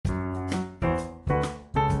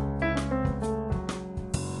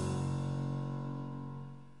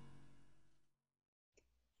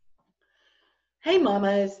Hey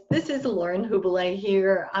mamas, this is Lauren Hubele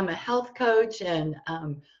here. I'm a health coach and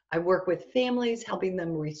I work with families helping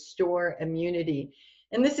them restore immunity.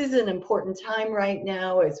 And this is an important time right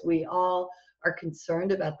now as we all are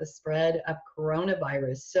concerned about the spread of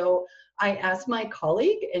coronavirus. So I asked my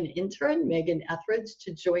colleague and intern, Megan Etheridge,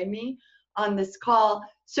 to join me on this call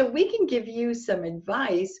so we can give you some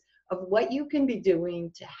advice of what you can be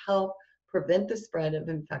doing to help prevent the spread of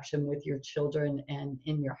infection with your children and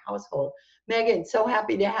in your household. Megan, so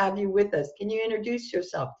happy to have you with us. Can you introduce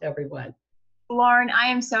yourself to everyone? Lauren, I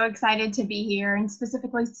am so excited to be here and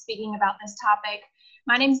specifically speaking about this topic.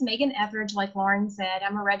 My name is Megan Etheridge, like Lauren said.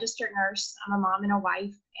 I'm a registered nurse, I'm a mom and a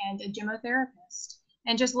wife, and a gymotherapist,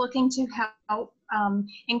 and just looking to help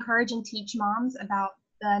encourage and teach moms about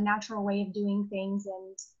the natural way of doing things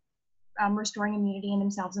and restoring immunity in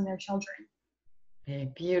themselves and their children.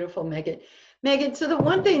 Hey, beautiful, Megan. Megan, so the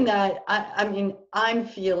one thing that I'm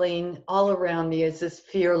feeling all around me is this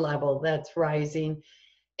fear level that's rising.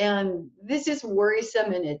 And this is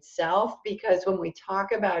worrisome in itself because when we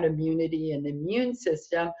talk about immunity and the immune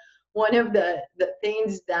system, one of the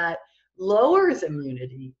things that lowers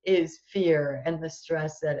immunity is fear and the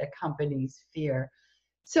stress that accompanies fear.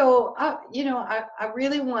 So, I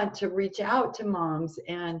really want to reach out to moms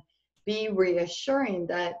and be reassuring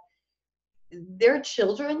that their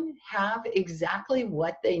children have exactly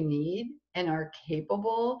what they need and are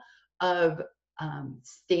capable of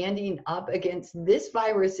standing up against this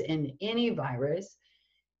virus and any virus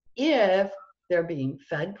if they're being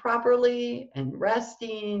fed properly and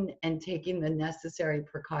resting and taking the necessary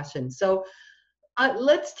precautions. So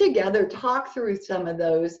let's together talk through some of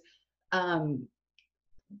those um,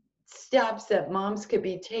 steps that moms could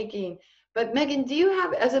be taking. But Megan, do you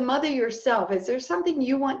have, as a mother yourself, is there something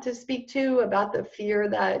you want to speak to about the fear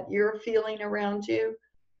that you're feeling around you?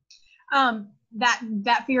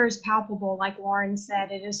 That fear is palpable, like Lauren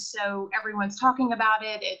said. It is so everyone's talking about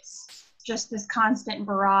it. It's just this constant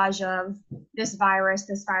barrage of this virus,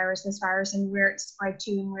 this virus, this virus, and where it's spread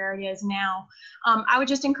to and where it is now. I would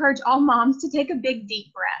just encourage all moms to take a big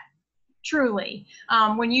deep breath. Truly,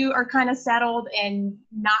 when you are kind of settled and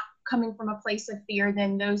not coming from a place of fear,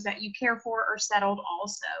 then those that you care for are settled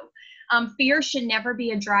also. Fear should never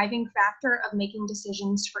be a driving factor of making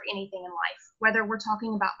decisions for anything in life, whether we're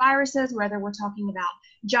talking about viruses, whether we're talking about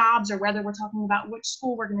jobs, or whether we're talking about which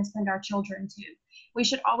school we're going to send our children to. We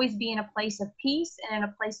should always be in a place of peace and in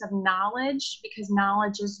a place of knowledge, because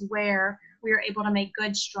knowledge is where we are able to make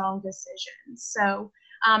good, strong decisions. So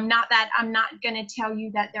not that I'm not going to tell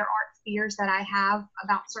you that there aren't fears that I have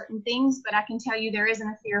about certain things, but I can tell you there isn't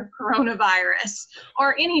a fear of coronavirus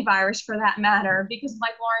or any virus for that matter, because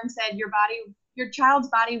like Lauren said, your child's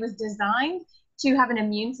body was designed to have an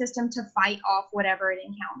immune system to fight off whatever it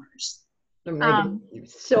encounters. Megan, Um,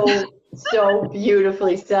 so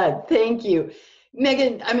beautifully said. Thank you.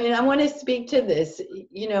 Megan, I want to speak to this.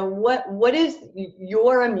 What is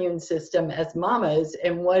your immune system as mamas,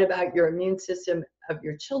 and what about your immune system of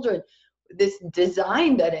your children? This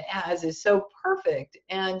design that it has is so perfect,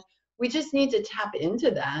 and we just need to tap into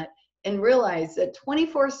that and realize that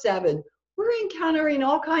 24/7 we're encountering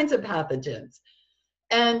all kinds of pathogens,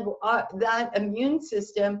 and that immune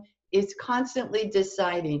system is constantly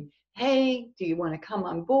deciding, hey, do you want to come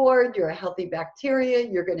on board? You're a healthy bacteria.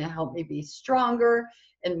 You're going to help me be stronger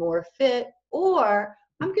and more fit. Or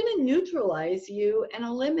I'm going to neutralize you and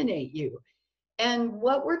eliminate you. And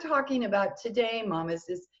what we're talking about today, mamas,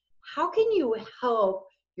 is how can you help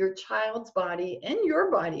your child's body and your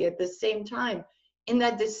body at the same time in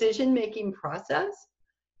that decision-making process,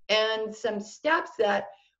 and some steps that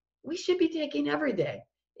we should be taking every day.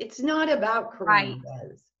 It's not about right.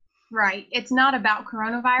 coronavirus. Right. It's not about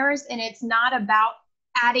coronavirus, and it's not about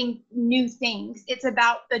adding new things. It's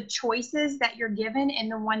about the choices that you're given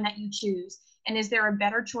and the one that you choose. And is there a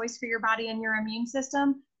better choice for your body and your immune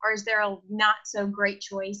system? Or is there a not so great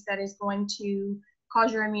choice that is going to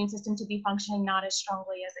cause your immune system to be functioning not as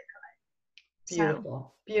strongly as it could? So,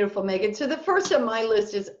 Beautiful, beautiful, Megan. So the first on my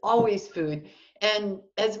list is always food. And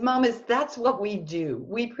as mamas, that's what we do.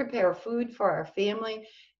 We prepare food for our family,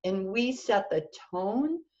 and we set the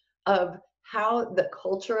tone of how the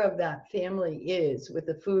culture of that family is with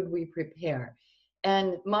the food we prepare.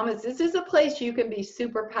 And mamas, this is a place you can be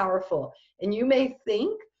super powerful. And you may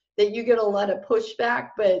think that you get a lot of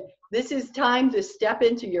pushback, but this is time to step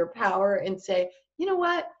into your power and say, you know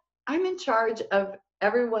what? I'm in charge of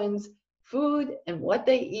everyone's food and what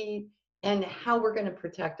they eat and how we're going to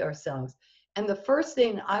protect ourselves. And the first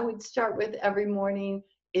thing I would start with every morning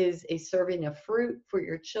is a serving of fruit for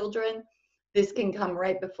your children. This can come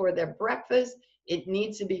right before their breakfast. It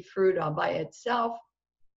needs to be fruit all by itself.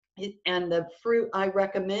 And the fruit I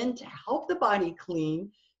recommend to help the body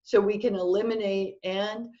clean so we can eliminate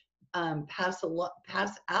and pass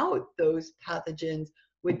out those pathogens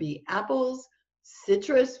would be apples,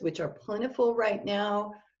 citrus, which are plentiful right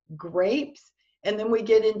now, grapes, and then we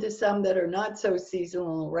get into some that are not so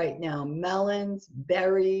seasonal right now, melons,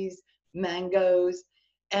 berries, mangoes,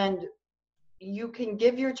 and you can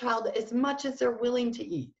give your child as much as they're willing to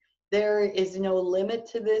eat. There is no limit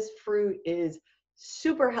to this. Fruit is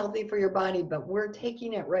super healthy for your body, but we're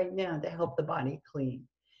taking it right now to help the body clean.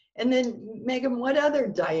 And then, Megan, what other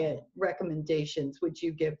diet recommendations would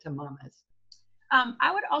you give to mamas?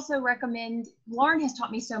 I would also recommend, Lauren has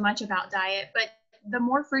taught me so much about diet, but the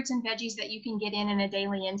more fruits and veggies that you can get in a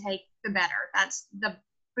daily intake, the better. That's the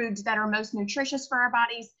foods that are most nutritious for our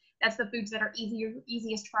bodies. That's the foods that are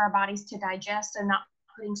easiest for our bodies to digest and not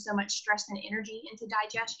putting so much stress and energy into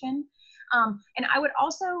digestion. And I would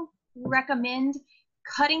also recommend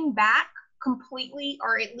cutting back completely,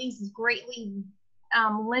 or at least greatly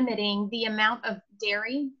limiting the amount of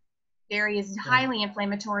dairy. Dairy is highly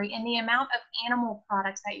inflammatory, and the amount of animal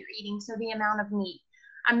products that you're eating, so the amount of meat.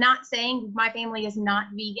 I'm not saying my family is not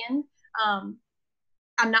vegan.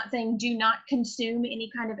 I'm not saying do not consume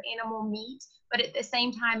any kind of animal meat, but at the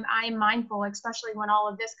same time, I am mindful, especially when all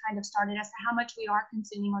of this kind of started, as to how much we are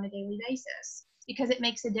consuming on a daily basis, because it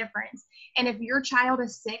makes a difference. And if your child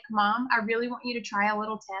is sick, mom, I really want you to try a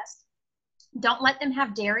little test. Don't let them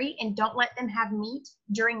have dairy and don't let them have meat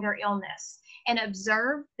during their illness, and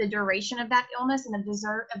observe the duration of that illness and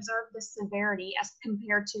observe the severity as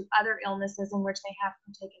compared to other illnesses in which they have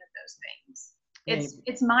partaken of those things.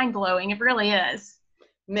 It's mind-blowing. It really is.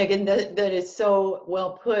 Megan, that is so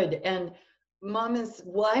well put. And mamas,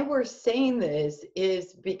 why we're saying this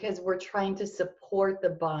is because we're trying to support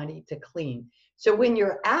the body to clean. So when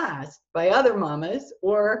you're asked by other mamas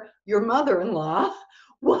or your mother-in-law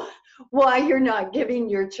why you're not giving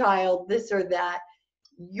your child this or that,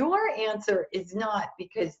 your answer is not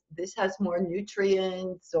because this has more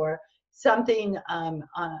nutrients or something on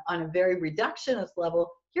a very reductionist level.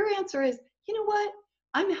 Your answer is, you know what?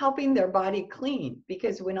 I'm helping their body clean,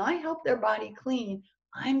 because when I help their body clean,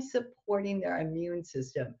 I'm supporting their immune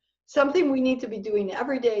system. Something we need to be doing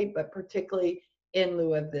every day, but particularly in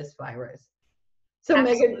lieu of this virus. So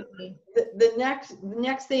Absolutely. Megan, the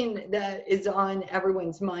next thing that is on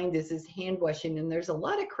everyone's mind is hand washing, and there's a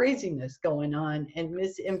lot of craziness going on and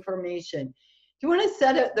misinformation. Do you want to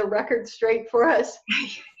set the record straight for us?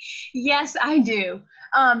 Yes, I do.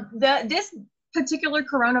 This particular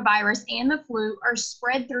coronavirus and the flu are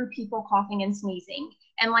spread through people coughing and sneezing.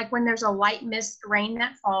 And like when there's a light mist rain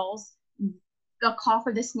that falls, the cough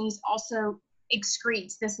or the sneeze also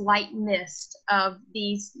excretes this light mist of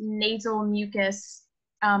these nasal mucus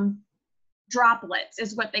droplets,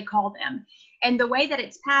 is what they call them. And the way that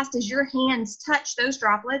it's passed is your hands touch those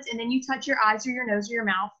droplets, and then you touch your eyes or your nose or your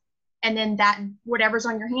mouth, and then that whatever's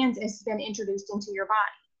on your hands is then introduced into your body.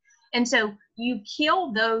 And so you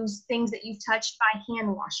kill those things that you've touched by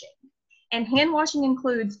hand washing. And hand washing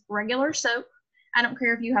includes regular soap. I don't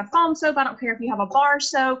care if you have foam soap. I don't care if you have a bar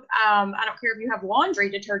soap. I don't care if you have laundry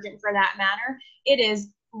detergent for that matter. It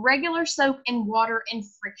is regular soap and water and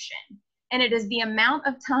friction. And it is the amount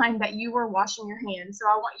of time that you are washing your hands. So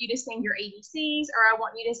I want you to sing your ABCs, or I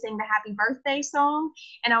want you to sing the happy birthday song.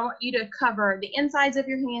 And I want you to cover the insides of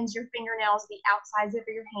your hands, your fingernails, the outsides of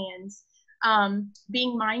your hands.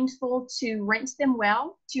 Being mindful to rinse them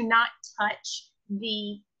well, to not touch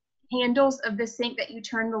the handles of the sink that you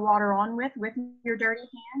turn the water on with your dirty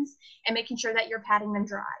hands, and making sure that you're patting them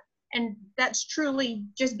dry. And that's truly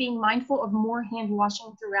just being mindful of more hand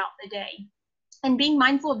washing throughout the day, and being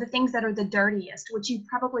mindful of the things that are the dirtiest, which you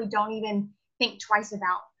probably don't even think twice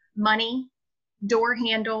about. Money, door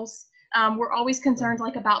handles. We're always concerned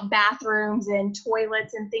like about bathrooms and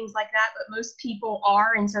toilets and things like that, but most people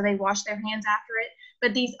are, and so they wash their hands after it.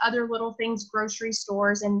 But these other little things, grocery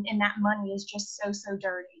stores, and that money is just so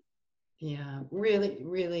dirty. Yeah, really,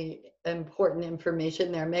 really important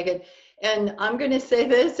information there, Megan. And I'm going to say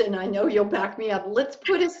this, and I know you'll back me up. Let's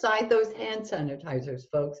put aside those hand sanitizers,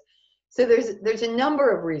 folks. So there's a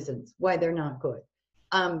number of reasons why they're not good.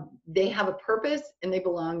 They have a purpose, and they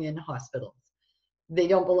belong in hospitals. They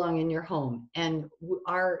don't belong in your home. And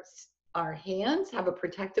our hands have a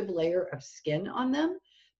protective layer of skin on them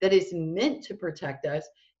that is meant to protect us.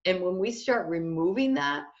 And when we start removing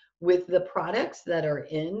that with the products that are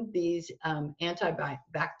in these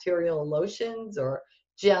antibacterial lotions or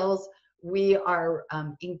gels, we are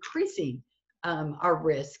increasing our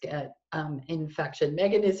risk at infection.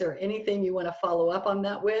 Megan, is there anything you want to follow up on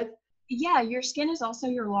that with? Yeah, your skin is also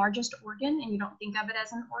your largest organ, and you don't think of it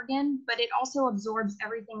as an organ, but it also absorbs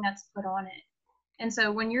everything that's put on it. And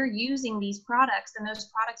so when you're using these products and those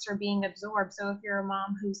products are being absorbed, so if you're a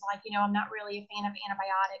mom who's like, I'm not really a fan of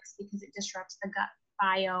antibiotics because it disrupts the gut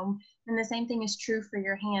biome, then the same thing is true for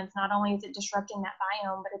your hands. Not only is it disrupting that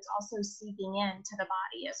biome, but it's also seeping into the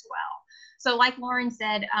body as well. So like Lauren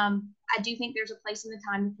said, I do think there's a place in the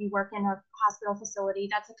time if you work in a hospital facility,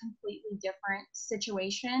 that's a completely different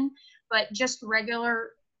situation. But just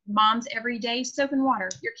regular moms every day, soap and water.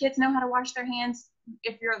 Your kids know how to wash their hands.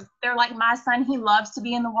 If they're like my son, he loves to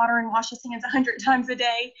be in the water and wash his hands 100 times a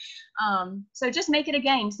day. So just make it a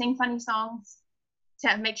game. Sing funny songs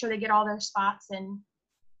to make sure they get all their spots, and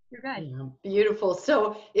you're good. Yeah, beautiful.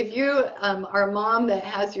 So if you are a mom that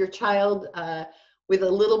has your child with a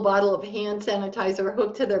little bottle of hand sanitizer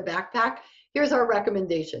hooked to their backpack, here's our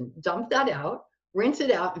recommendation. Dump that out, rinse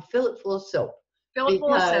it out, and fill it full of soap. Fill it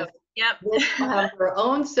full of soap. Yep. They'll have their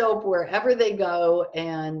own soap wherever they go,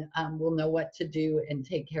 and we'll know what to do and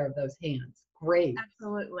take care of those hands. Great.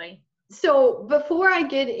 Absolutely. So before I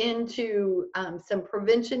get into some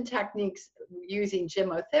prevention techniques using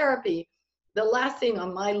gemmotherapy, the last thing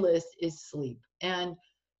on my list is sleep. And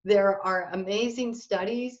there are amazing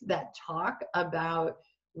studies that talk about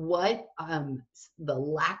what the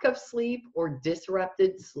lack of sleep or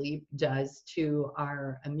disrupted sleep does to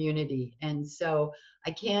our immunity. And so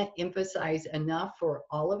I can't emphasize enough for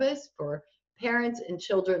all of us, for parents and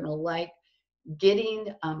children alike,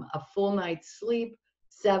 getting a full night's sleep.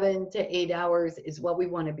 7 to 8 hours is what we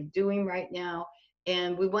want to be doing right now.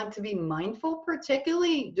 And we want to be mindful,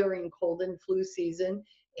 particularly during cold and flu season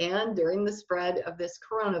and during the spread of this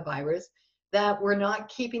coronavirus, that we're not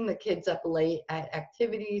keeping the kids up late at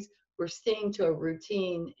activities. We're staying to a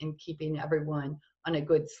routine and keeping everyone on a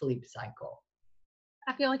good sleep cycle.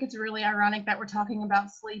 I feel like it's really ironic that we're talking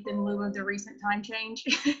about sleep in lieu of the recent time change.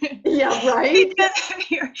 Yeah, right? Because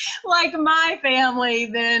if you're like my family,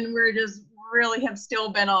 then we're just really have still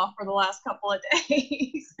been off for the last couple of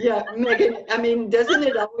days. Yeah, Megan, I mean, doesn't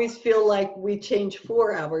it always feel like we change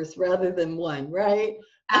 4 hours rather than 1, right?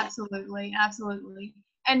 Absolutely, absolutely.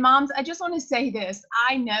 And moms, I just want to say this.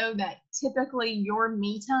 I know that typically your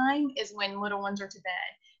me time is when little ones are to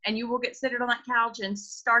bed, and you will get seated on that couch and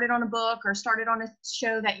started on a book or started on a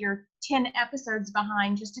show that you're 10 episodes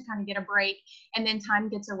behind just to kind of get a break, and then time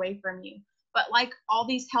gets away from you. But like all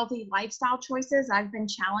these healthy lifestyle choices, I've been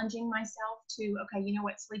challenging myself to, okay, you know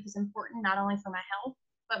what, sleep is important not only for my health,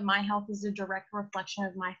 but my health is a direct reflection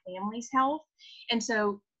of my family's health. And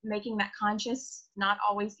so making that conscious, not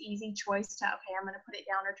always easy choice to, okay, I'm going to put it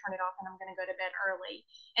down or turn it off and I'm going to go to bed early.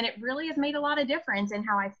 And it really has made a lot of difference in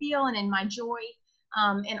how I feel and in my joy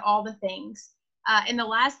and all the things. And the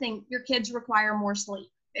last thing, your kids require more sleep.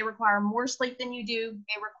 They require more sleep than you do.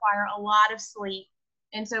 They require a lot of sleep.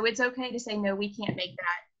 And so it's okay to say, no, we can't make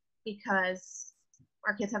that because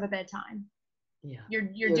our kids have a bedtime. Yeah.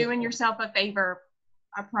 You're doing yourself a favor,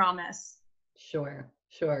 I promise. Sure.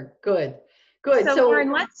 Good. So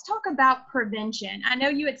Lauren, let's talk about prevention. I know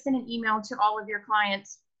you had sent an email to all of your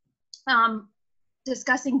clients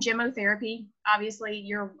discussing gemmotherapy. Obviously,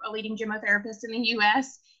 you're a leading gemmotherapist in the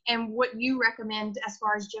U.S. and what you recommend as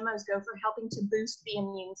far as gemmos go for helping to boost the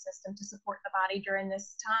immune system to support the body during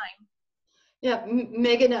this time. Yeah,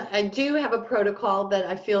 Megan, I do have a protocol that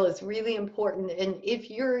I feel is really important. And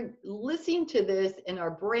if you're listening to this and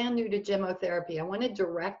are brand new to gemmotherapy, I want to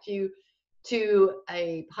direct you to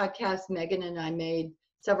a podcast Megan and I made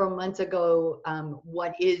several months ago,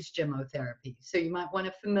 What is Gemmotherapy? So you might want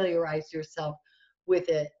to familiarize yourself with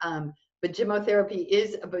it. But gemmotherapy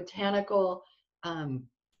is a botanical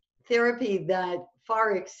therapy that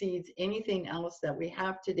far exceeds anything else that we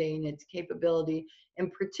have today in its capability,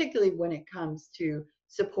 and particularly when it comes to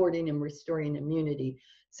supporting and restoring immunity.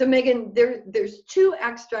 So Megan, there's 2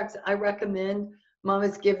 extracts I recommend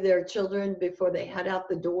mamas give their children before they head out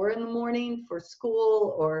the door in the morning for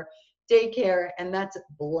school or daycare, and that's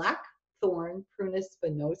blackthorn, Prunus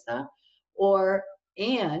spinosa,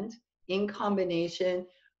 and in combination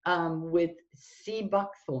with sea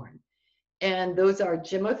buckthorn. And those are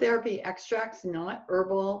gemmotherapy extracts, not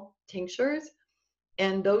herbal tinctures.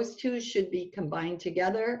 And those 2 should be combined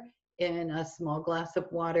together in a small glass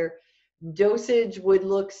of water. Dosage would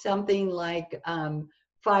look something like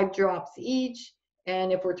 5 drops each.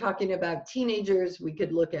 And if we're talking about teenagers, we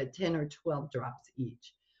could look at 10 or 12 drops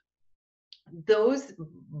each.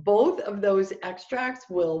 Both of those extracts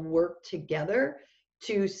will work together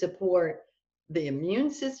to support the immune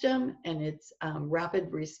system and its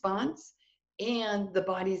rapid response, and the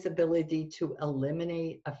body's ability to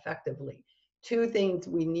eliminate effectively. 2 things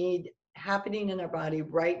we need happening in our body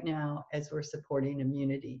right now as we're supporting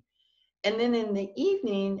immunity. And then in the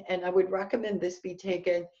evening, and I would recommend this be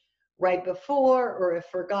taken right before, or if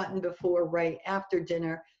forgotten before, right after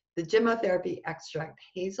dinner, the Gemotherapy Extract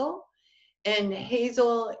Hazel. And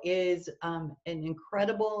hazel is an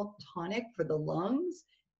incredible tonic for the lungs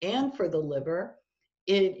and for the liver.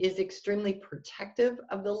 It is extremely protective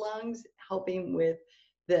of the lungs, helping with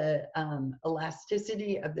the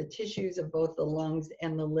elasticity of the tissues of both the lungs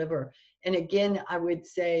and the liver. And again, I would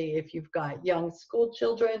say if you've got young school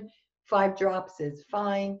children, 5 drops is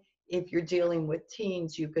fine. If you're dealing with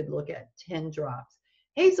teens, you could look at 10 drops.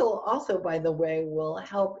 Hazel also, by the way, will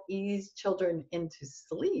help ease children into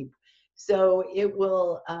sleep. So it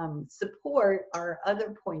will support our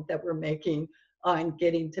other point that we're making on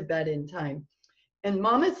getting to bed in time. And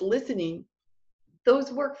mamas listening,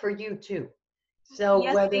 those work for you too. So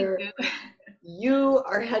Yes, they whether do. you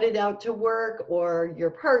are headed out to work or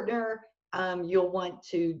your partner, you'll want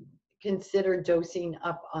to consider dosing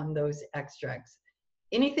up on those extracts.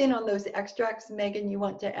 Anything on those extracts, Megan, you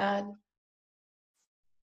want to add?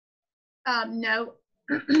 No,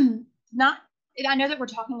 not. I know that we're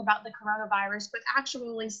talking about the coronavirus, but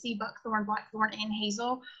actually sea buckthorn, blackthorn, and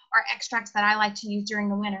hazel are extracts that I like to use during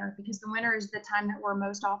the winter, because the winter is the time that we're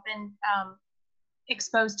most often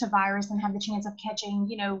exposed to virus and have the chance of catching,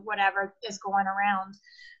 whatever is going around.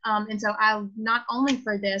 And so I, not only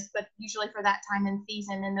for this, but usually for that time in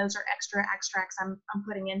season, and those are extra extracts I'm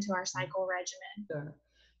putting into our cycle regimen. Sure.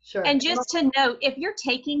 Sure. And just to note, if you're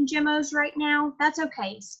taking Gemos right now, that's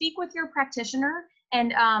okay. Speak with your practitioner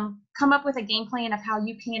and come up with a game plan of how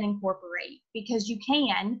you can incorporate, because you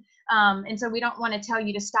can. And so we don't want to tell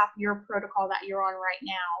you to stop your protocol that you're on right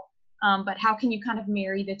now, but how can you kind of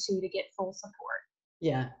marry the two to get full support?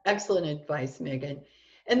 Yeah, excellent advice, Megan.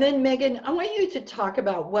 And then Megan, I want you to talk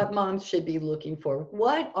about what moms should be looking for.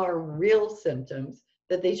 What are real symptoms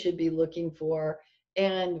that they should be looking for?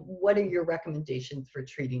 And what are your recommendations for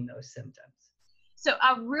treating those symptoms? So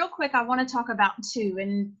real quick, I want to talk about two.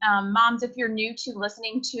 And moms, if you're new to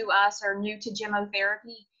listening to us or new to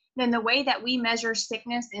gemotherapy, then the way that we measure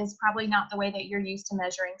sickness is probably not the way that you're used to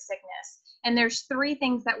measuring sickness. And there's 3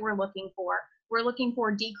 things that we're looking for. We're looking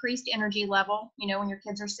for decreased energy level. When your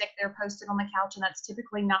kids are sick, they're posted on the couch, and that's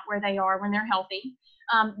typically not where they are when they're healthy.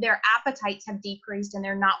 Their appetites have decreased, and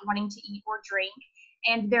they're not wanting to eat or drink.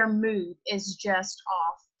 And their mood is just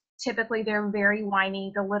off. Typically, they're very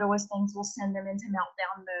whiny. The littlest things will send them into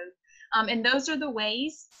meltdown mode. And those are the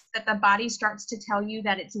ways that the body starts to tell you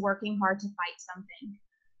that it's working hard to fight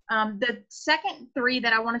something. The second 3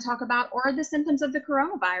 that I want to talk about are the symptoms of the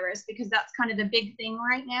coronavirus, because that's kind of the big thing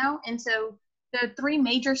right now. And so the 3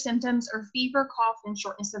 major symptoms are fever, cough, and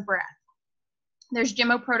shortness of breath. There's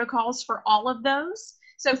Gemo protocols for all of those.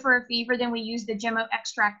 So for a fever, then we use the Gemo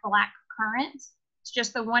Extract Black Currant. It's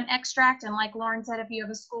just the 1 extract, and like Lauren said, if you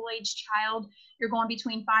have a school-age child, you're going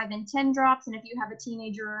between 5 and 10 drops, and if you have a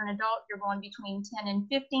teenager or an adult, you're going between 10 and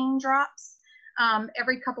 15 drops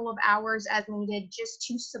every couple of hours as needed, just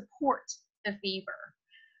to support the fever.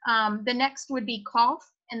 The next would be cough,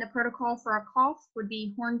 and the protocol for a cough would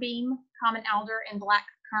be hornbeam, common alder, and black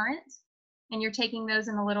currant, and you're taking those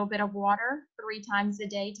in a little bit of water 3 times a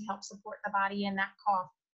day to help support the body in that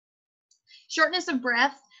cough. Shortness of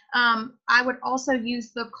breath, I would also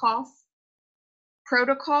use the cough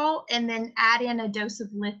protocol and then add in a dose of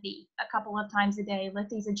Lithi a couple of times a day.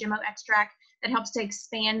 Lithi is a Gemo extract that helps to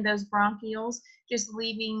expand those bronchioles, just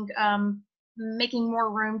leaving, making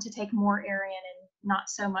more room to take more air in and not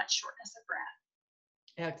so much shortness of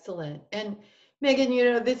breath. Excellent. And Megan,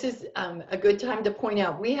 this is a good time to point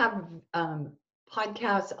out we have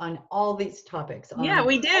podcasts on all these topics. Yeah,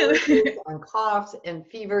 we do. Allergies, on coughs and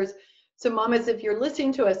fevers. So mamas, if you're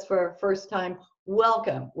listening to us for our first time,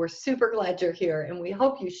 welcome. We're super glad you're here, and we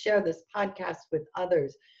hope you share this podcast with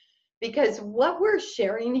others, because what we're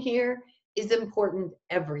sharing here is important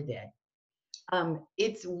every day.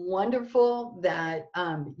 It's wonderful that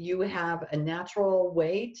you have a natural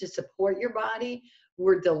way to support your body.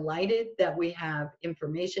 We're delighted that we have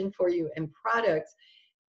information for you and products,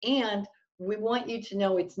 and we want you to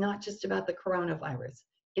know it's not just about the coronavirus.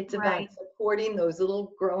 It's about supporting those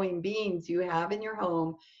little growing beings you have in your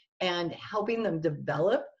home and helping them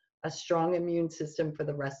develop a strong immune system for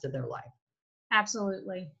the rest of their life.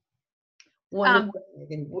 Absolutely.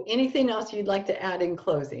 Wonderful. Anything else you'd like to add in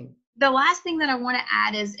closing? The last thing that I want to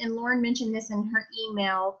add is, and Lauren mentioned this in her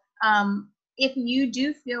email, if you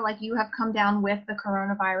do feel like you have come down with the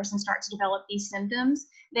coronavirus and start to develop these symptoms,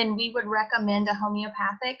 then we would recommend a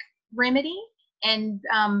homeopathic remedy. And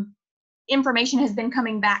information has been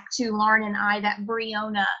coming back to Lauren and I that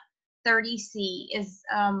Briona 30C is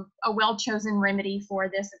a well-chosen remedy for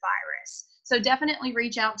this virus. So definitely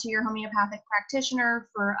reach out to your homeopathic practitioner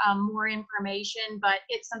for more information, but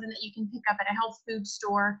it's something that you can pick up at a health food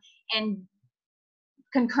store and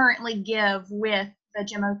concurrently give with the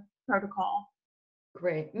GEMO protocol.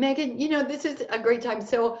 Great. Megan, this is a great time.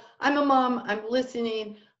 So I'm a mom, I'm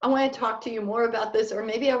listening. I want to talk to you more about this, or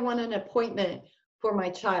maybe I want an appointment for my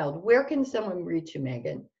child. Where can someone reach you,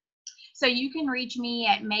 Megan? So you can reach me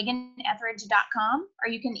at meganetheridge.com, or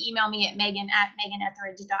you can email me at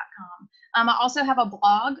megan@meganetheridge.com. I also have a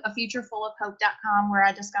blog, afuturefullofhope.com, where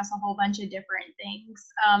I discuss a whole bunch of different things.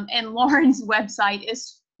 And Lauren's website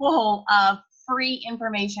is full of free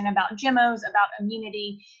information about GEMOs, about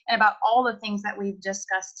immunity, and about all the things that we've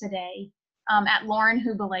discussed today at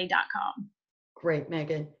laurenhubile.com. Great,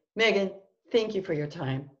 Megan. Megan, thank you for your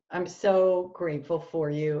time. I'm so grateful for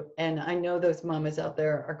you. And I know those mamas out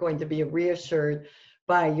there are going to be reassured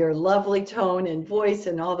by your lovely tone and voice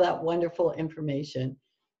and all that wonderful information.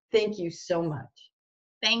 Thank you so much.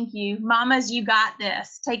 Thank you. Mamas, you got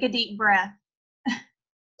this. Take a deep breath.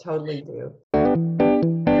 Totally do.